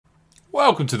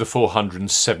Welcome to the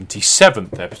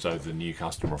 477th episode of the New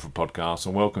Customer Offer Podcast,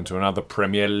 and welcome to another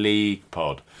Premier League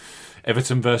pod.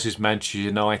 Everton versus Manchester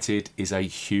United is a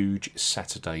huge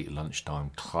Saturday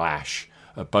lunchtime clash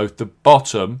at both the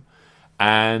bottom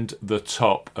and the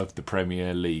top of the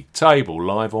Premier League table.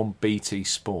 Live on BT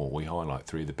Sport, we highlight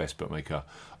three of the best bookmaker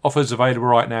offers available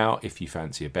right now. If you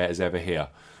fancy a bet as ever here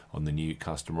on the New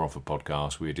Customer Offer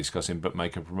Podcast, we are discussing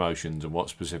bookmaker promotions and what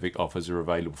specific offers are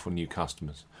available for new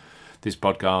customers. This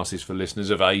podcast is for listeners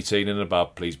of 18 and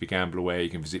above. Please be gamble aware. You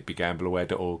can visit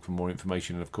begambleaware.org for more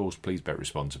information, and of course, please bet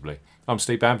responsibly. I'm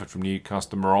Steve Bamford from New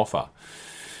Customer Offer.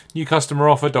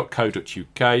 newcustomeroffer.co.uk. You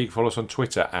can follow us on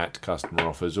Twitter at Customer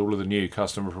Offers. All of the new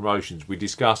customer promotions we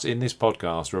discuss in this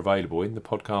podcast are available in the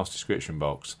podcast description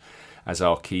box as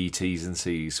our key T's and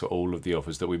C's for all of the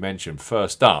offers that we mentioned.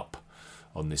 First up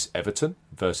on this Everton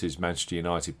versus Manchester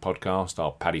United podcast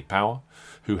are Paddy Power,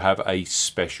 who have a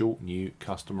special new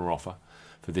customer offer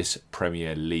for this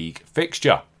Premier League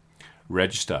fixture.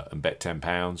 Register and bet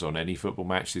 £10 on any football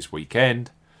match this weekend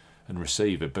and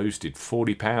receive a boosted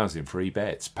 £40 in free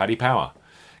bets. Paddy Power.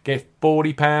 Get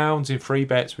 £40 in free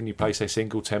bets when you place a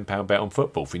single £10 bet on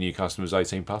football. For new customers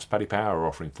 18 plus, Paddy Power are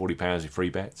offering £40 in free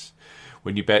bets.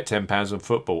 When you bet £10 on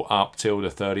football up till the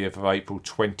 30th of April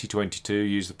 2022,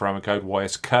 use the promo code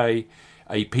YSK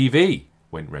APV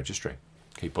when registering.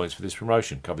 Key points for this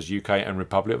promotion: covers UK and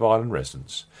Republic of Ireland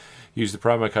residents. Use the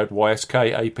promo code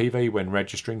YSK APV when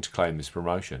registering to claim this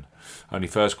promotion. Only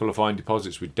first qualifying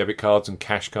deposits with debit cards and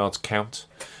cash cards count.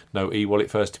 No e-wallet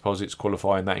first deposits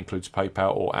qualifying. That includes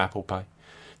PayPal or Apple Pay.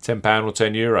 £10 or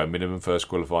 €10 minimum first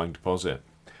qualifying deposit.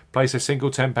 Place a single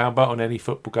 £10 bet on any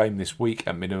football game this week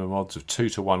at minimum odds of 2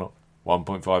 to 1,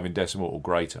 1.5 in decimal or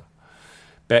greater.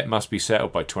 Bet must be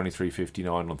settled by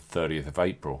 23:59 on the 30th of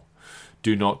April.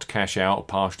 Do not cash out or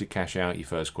partially cash out your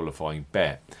first qualifying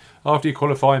bet. After your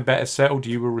qualifying bet is settled,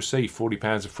 you will receive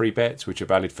 £40 of free bets, which are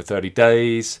valid for 30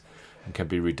 days and can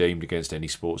be redeemed against any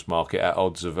sports market at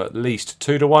odds of at least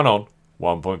 2 to 1 on,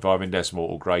 1.5 in decimal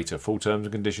or greater. Full terms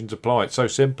and conditions apply. It's so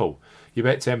simple. You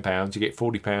bet £10, you get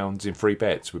 £40 in free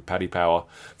bets with Paddy Power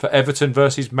for Everton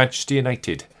versus Manchester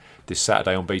United this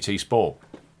Saturday on BT Sport.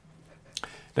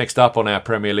 Next up on our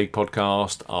Premier League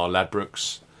podcast are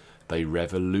Ladbrokes. They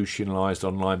revolutionised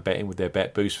online betting with their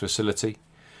Bet Boost facility,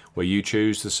 where you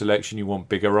choose the selection you want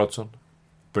bigger odds on.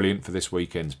 Brilliant for this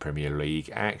weekend's Premier League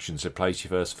action. So place your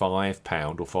first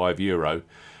 £5 or €5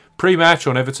 pre-match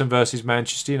on Everton versus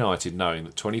Manchester United, knowing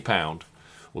that £20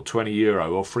 or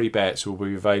 €20 or free bets will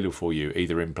be available for you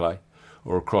either in play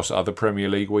or across other Premier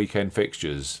League weekend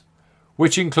fixtures,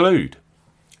 which include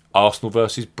Arsenal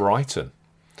versus Brighton,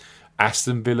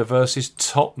 Aston Villa versus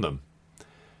Tottenham,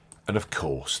 and of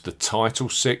course the title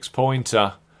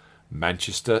six-pointer,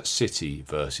 Manchester City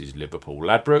versus Liverpool.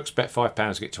 Ladbrokes, bet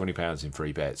 £5, get £20 in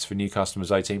free bets. For new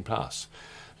customers 18 plus.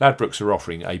 Ladbrokes are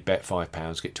offering a bet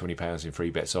 £5, get £20 in free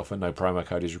bets offer. No promo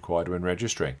code is required when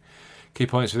registering. Key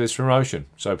points for this promotion: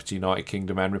 it's open to United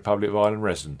Kingdom and Republic of Ireland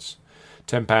residents.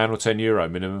 £10 or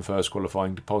 €10 minimum first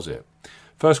qualifying deposit.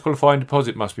 First qualifying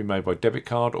deposit must be made by debit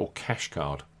card or cash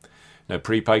card. No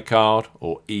prepaid card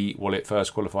or e-wallet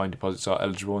first qualifying deposits are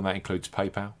eligible, and that includes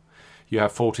PayPal. You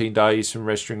have 14 days from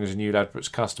registering as a new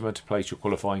Ladbrokes customer to place your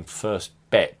qualifying first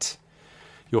bet.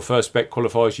 Your first bet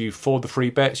qualifies you for the free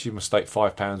bets. You must stake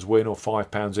 £5 win or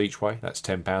 £5 each way. That's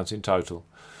 £10 in total.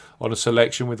 On a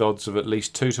selection with odds of at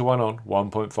least 2 to 1 on,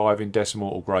 1.5 in decimal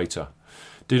or greater.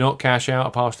 Do not cash out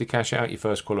or partially cash out your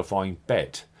first qualifying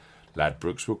bet.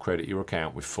 Ladbrokes will credit your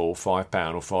account with £4,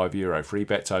 £5 or €5 free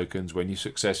bet tokens when you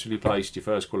successfully placed your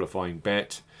first qualifying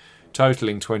bet,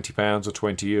 totaling £20 or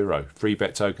 €20. Free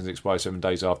bet tokens expire 7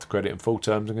 days after credit, and full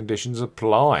terms and conditions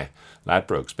apply.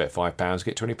 Ladbrokes, bet £5,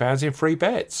 get £20 in free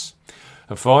bets.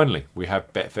 And finally, we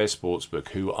have Betfair Sportsbook,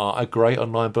 who are a great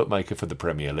online bookmaker for the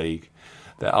Premier League.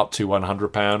 They're up to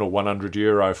 £100 or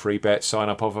 €100 free bet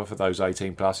sign-up offer for those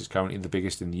 18 plus is currently the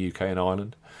biggest in the UK and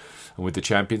Ireland. And with the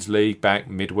Champions League back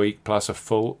midweek, plus a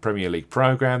full Premier League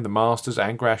programme, the Masters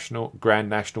and Grand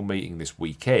National meeting this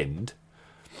weekend,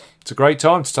 it's a great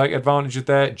time to take advantage of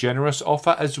their generous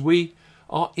offer as we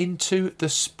are into the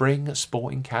spring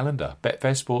sporting calendar.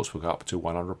 Betfair Sportsbook up to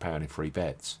 £100 in free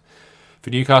bets. For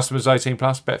new customers 18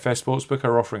 plus, Betfair Sportsbook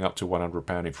are offering up to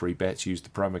 £100 in free bets. Use the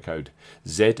promo code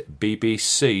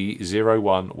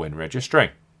ZBBC01 when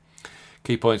registering.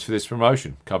 Key points for this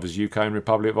promotion: covers UK and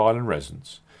Republic of Ireland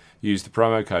residents. Use the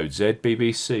promo code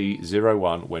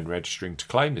ZBBC01 when registering to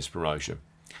claim this promotion.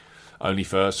 Only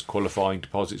first qualifying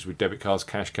deposits with debit cards,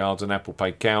 cash cards and Apple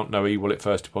Pay count. No e-wallet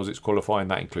first deposits qualifying.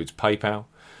 That includes PayPal.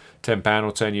 £10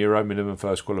 or €10 minimum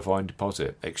first qualifying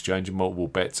deposit. Exchange and multiple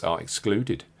bets are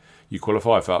excluded. You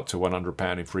qualify for up to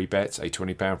 £100 in free bets. A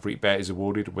 £20 free bet is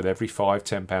awarded with every 5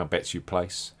 £10 bets you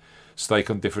place. Stake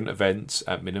on different events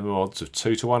at minimum odds of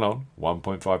 2 to 1 on,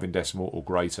 1.5 in decimal or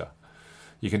greater.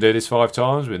 You can do this 5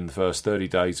 times within the first 30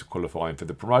 days of qualifying for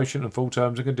the promotion, and full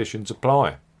terms and conditions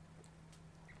apply.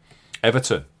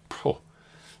 Everton.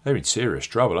 They're in serious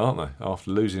trouble, aren't they? After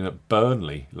losing at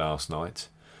Burnley last night.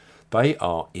 They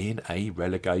are in a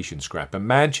relegation scrap. And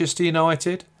Manchester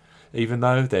United, even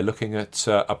though they're looking at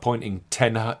appointing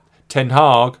Ten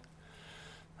Hag,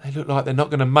 they look like they're not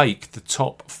going to make the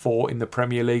top 4 in the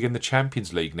Premier League and the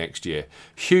Champions League next year.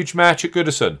 Huge match at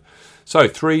Goodison. So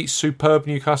 3 superb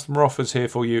new customer offers here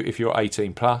for you if you're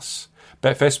 18 plus.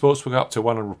 Betfair Sportsbook up to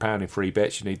 £100 in free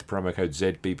bets. You need the promo code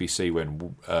ZBBC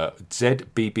when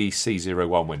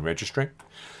ZBBC01 when registering.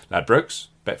 Ladbrokes,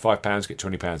 bet £5, get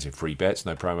 £20 in free bets.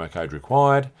 No promo code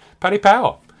required. Paddy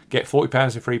Power, get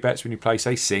 £40 in free bets when you place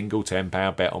a single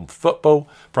 £10 bet on football.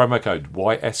 Promo code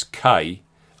YSKAPV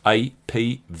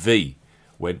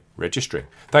when registering.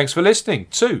 Thanks for listening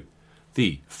to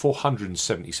the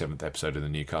 477th episode of the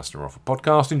New Customer Offer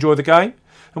podcast. Enjoy the game,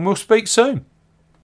 and we'll speak soon.